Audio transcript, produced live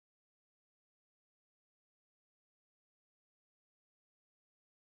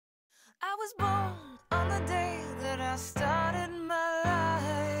I was born on the day that I started my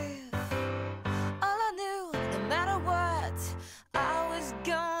life. All I knew, no matter what, I was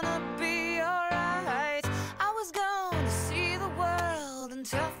gonna be alright. I was gonna see the world and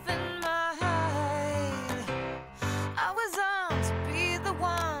toughen my hide. I was on to be the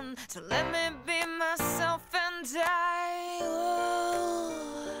one, so let me be myself and die.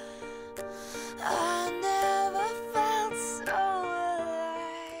 Oh, I never felt so alive.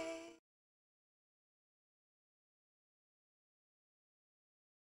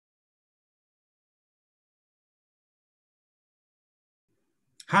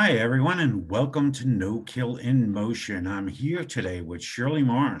 Hi, everyone, and welcome to No Kill in Motion. I'm here today with Shirley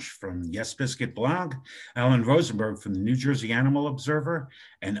Marsh from Yes Biscuit blog, Alan Rosenberg from the New Jersey Animal Observer,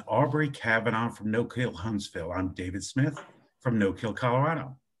 and Aubrie Kavanaugh from No Kill Huntsville. I'm David Smith from No Kill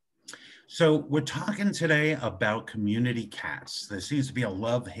Colorado. So we're talking today about community cats. There seems to be a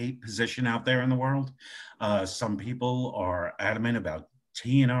love-hate position out there in the world. Some people are adamant about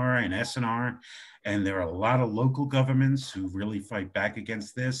TNR and SNR, and there are a lot of local governments who really fight back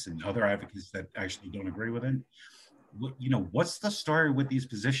against this, and other advocates that actually don't agree with it. What's the story with these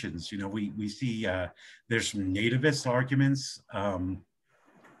positions? We see there's some nativist arguments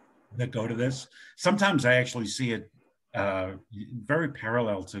that go to this. Sometimes I actually see it very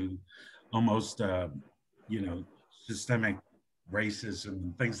parallel to almost, systemic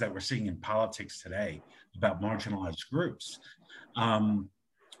racism, things that we're seeing in politics today about marginalized groups.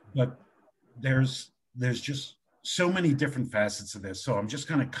 But there's just so many different facets of this. So I'm just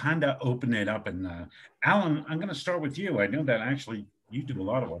going to kind of open it up. And Alan, I'm going to start with you. I know that actually you do a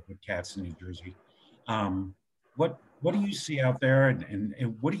lot of work with cats in New Jersey. What do you see out there,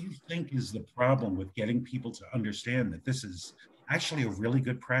 and what do you think is the problem with getting people to understand that this is actually a really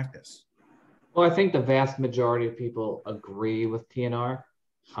good practice? Well, I think the vast majority of people agree with TNR.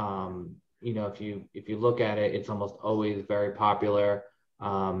 If you look at it, it's almost always very popular.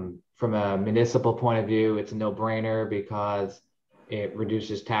 From a municipal point of view, it's a no-brainer because it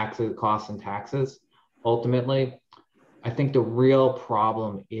reduces costs and taxes. Ultimately, I think the real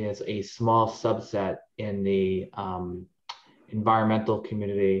problem is a small subset in the environmental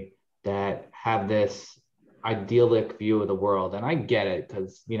community that have this idyllic view of the world. And I get it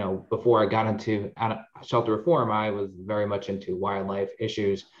because, before I got into shelter reform, I was very much into wildlife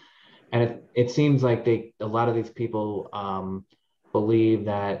issues. And it seems like a lot of these people believe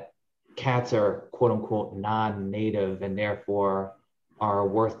that cats are quote unquote non-native and therefore are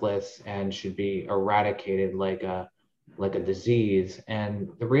worthless and should be eradicated like a disease. And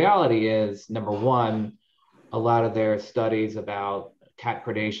the reality is, number one, a lot of their studies about cat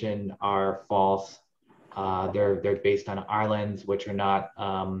predation are false. They're based on islands, which are not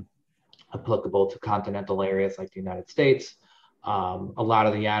applicable to continental areas like the United States. A lot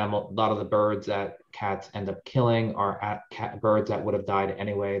of the birds that cats end up killing are birds that would have died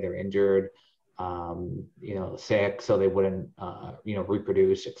anyway. They're injured, sick, so they wouldn't,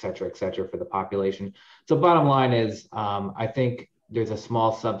 reproduce, et cetera, for the population. So bottom line is, I think there's a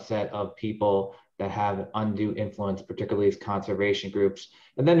small subset of people that have undue influence, particularly these conservation groups.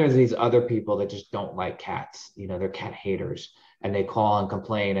 And then there's these other people that just don't like cats. They're cat haters, and they call and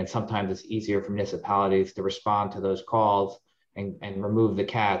complain. And sometimes it's easier for municipalities to respond to those calls and remove the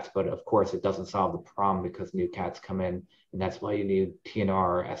cats. But of course, it doesn't solve the problem because new cats come in. And that's why you need TNR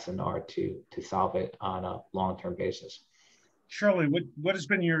or SNR to solve it on a long-term basis. Shirley, what has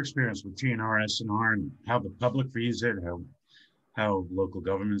been your experience with TNR, SNR, and how the public views it, how local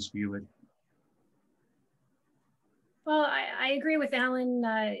governments view it? Well, I agree with Alan.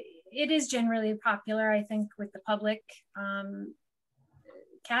 It is generally popular, I think, with the public.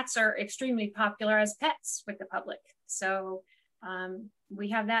 Cats are extremely popular as pets with the public. So we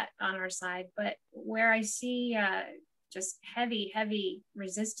have that on our side. But where I see just heavy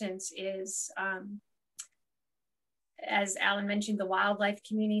resistance is, as Alan mentioned, the wildlife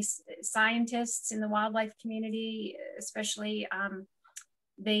community, scientists in the wildlife community, especially,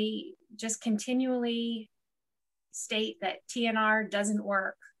 they just continually state that TNR doesn't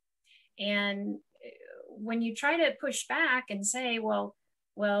work. And when you try to push back and say, well,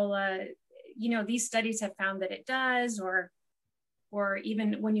 these studies have found that it does, or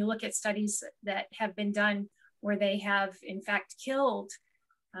even when you look at studies that have been done where they have in fact killed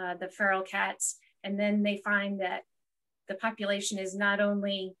the feral cats, and then they find that the population is not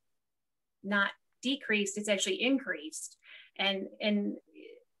only not decreased, it's actually increased. And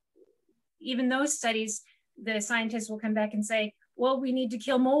even those studies, the scientists will come back and say, well, we need to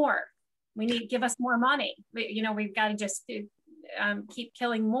kill more. Give us more money. We've got to just keep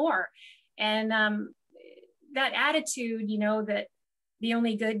killing more. And that attitude, that the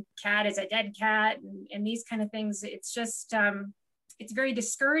only good cat is a dead cat, and these kind of things. It's just, it's very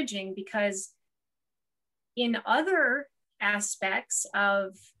discouraging, because in other aspects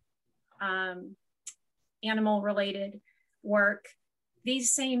of animal related work,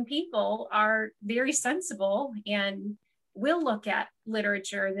 these same people are very sensible and will look at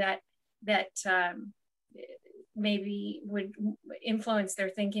literature that maybe would influence their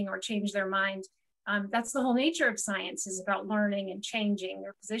thinking or change their mind. That's the whole nature of science, is about learning and changing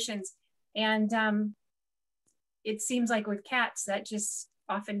their positions. And it seems like with cats, that just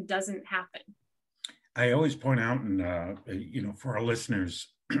often doesn't happen. I always point out, and for our listeners,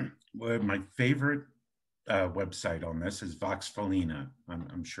 my favorite website on this is Vox Felina.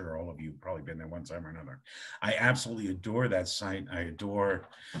 I'm sure all of you have probably been there one time or another. I absolutely adore that site. I adore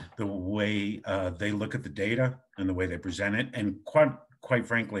the way they look at the data and the way they present it. And quite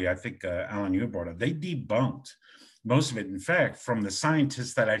frankly, I think Alan, you brought it, they debunked most of it. In fact, from the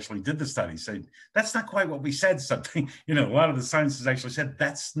scientists that actually did the study, said, that's not quite what we said. Something, a lot of the scientists actually said,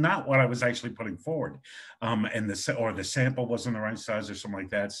 that's not what I was actually putting forward. And the sample wasn't the right size or something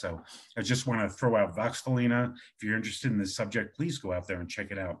like that. So I just want to throw out Vox Felina. If you're interested in this subject, please go out there and check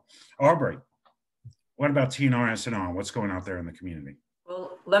it out. Aubrie, what about TNR, SNR? What's going out there in the community?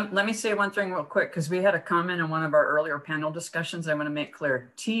 Well, let me say one thing real quick, because we had a comment in one of our earlier panel discussions. I want to make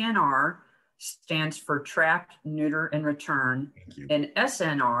clear. TNR stands for trapped, neuter, and return. And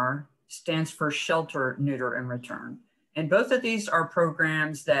SNR stands for shelter, neuter, and return. And both of these are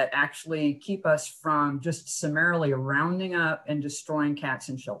programs that actually keep us from just summarily rounding up and destroying cats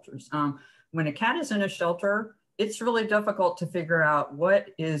in shelters. When a cat is in a shelter, it's really difficult to figure out what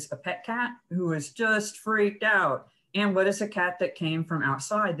is a pet cat who is just freaked out, and what is a cat that came from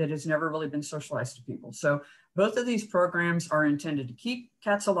outside that has never really been socialized to people. So both of these programs are intended to keep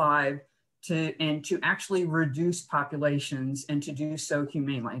cats alive, and to actually reduce populations, and to do so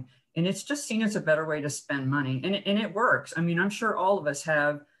humanely. And it's just seen as a better way to spend money. And it works. I mean, I'm sure all of us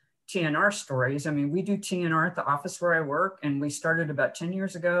have TNR stories. I mean, we do TNR at the office where I work, and we started about 10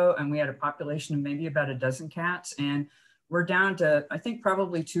 years ago, and we had a population of maybe about a dozen cats. And we're down to, I think,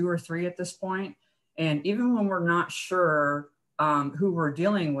 probably 2 or 3 at this point. And even when we're not sure who we're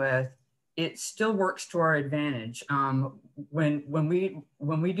dealing with, it still works to our advantage. When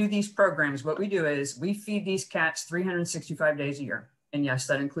we do these programs, what we do is we feed these cats 365 days a year. And yes,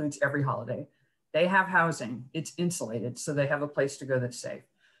 that includes every holiday. They have housing, it's insulated, so they have a place to go that's safe.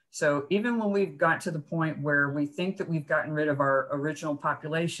 So even when we've got to the point where we think that we've gotten rid of our original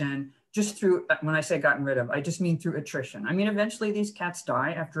population, just through, when I say gotten rid of, I just mean through attrition. I mean, eventually these cats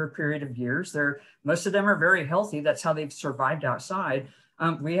die after a period of years. Most of them are very healthy. That's how they've survived outside.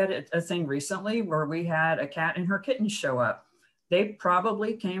 We had a thing recently where we had a cat and her kittens show up. They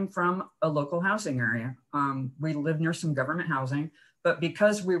probably came from a local housing area. We live near some government housing, but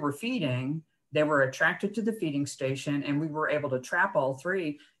because we were feeding, they were attracted to the feeding station, and we were able to trap all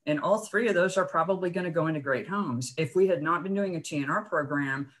 3. And all 3 of those are probably going to go into great homes. If we had not been doing a TNR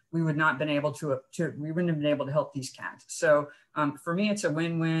program, we would not been able we wouldn't have been able to help these cats. So for me, it's a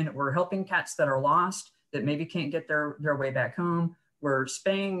win-win. We're helping cats that are lost, that maybe can't get their way back home. We're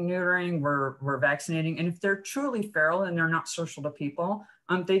spaying, neutering, we're vaccinating. And if they're truly feral and they're not social to people,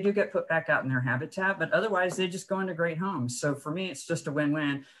 they do get put back out in their habitat, but otherwise they just go into great homes. So for me, it's just a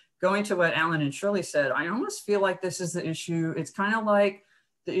win-win. Going to what Alan and Shirley said, I almost feel like this is the issue. It's kind of like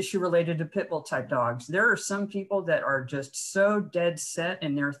the issue related to pit bull type dogs. There are some people that are just so dead set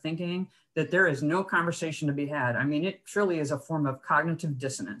in their thinking that there is no conversation to be had. I mean, it truly is a form of cognitive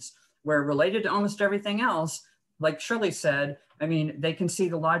dissonance, where related to almost everything else, like Shirley said, I mean, they can see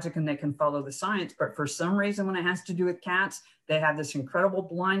the logic and they can follow the science, but for some reason, when it has to do with cats, they have this incredible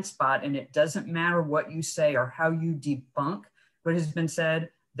blind spot, and it doesn't matter what you say or how you debunk what has been said,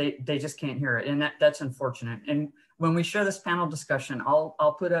 they just can't hear it. And that's unfortunate. And when we share this panel discussion,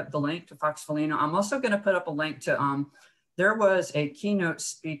 I'll put up the link to Vox Felina. I'm also going to put up a link to, there was a keynote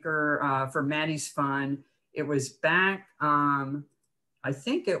speaker for Maddie's Fund. It was back, I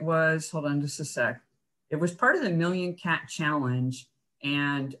think it was, hold on just a sec. It was part of the Million Cat Challenge.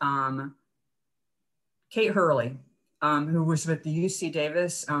 And Kate Hurley, who was with the UC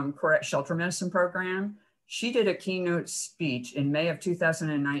Davis Correct Shelter Medicine Program, she did a keynote speech in May of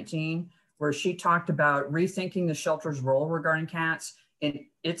 2019 where she talked about rethinking the shelter's role regarding cats. And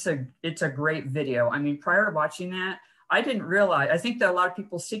it's a great video. I mean, prior to watching that, I didn't realize, I think that a lot of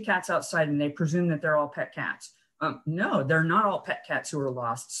people see cats outside and they presume that they're all pet cats. No, they're not all pet cats who are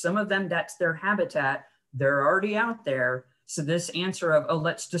lost. Some of them, that's their habitat. They're already out there. So this answer of, oh,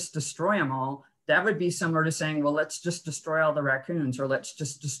 let's just destroy them all, that would be similar to saying, well, let's just destroy all the raccoons or let's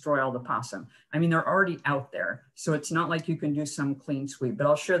just destroy all the possum. I mean, they're already out there. So it's not like you can do some clean sweep, but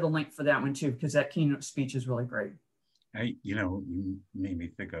I'll share the link for that one too, because that keynote speech is really great. You made me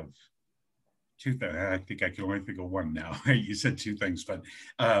think of two things. I think I can only think of one now. You said two things, but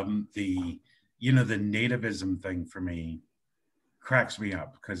the nativism thing for me cracks me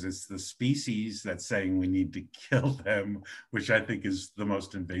up, because it's the species that's saying we need to kill them, which I think is the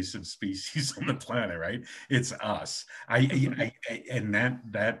most invasive species on the planet, right? It's us. And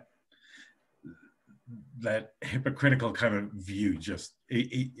that hypocritical kind of view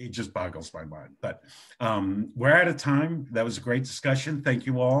it just boggles my mind. But we're out of time. That was a great discussion. Thank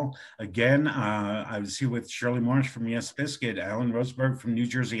you all. Again, I was here with Shirley Marsh from Yes Biscuit, Alan Rosenberg from New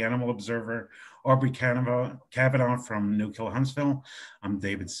Jersey Animal Observer, Aubrie Kavanaugh from No Kill Huntsville. I'm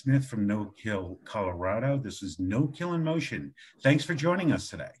David Smith from No Kill Colorado. This is No Kill in Motion. Thanks for joining us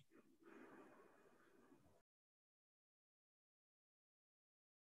today.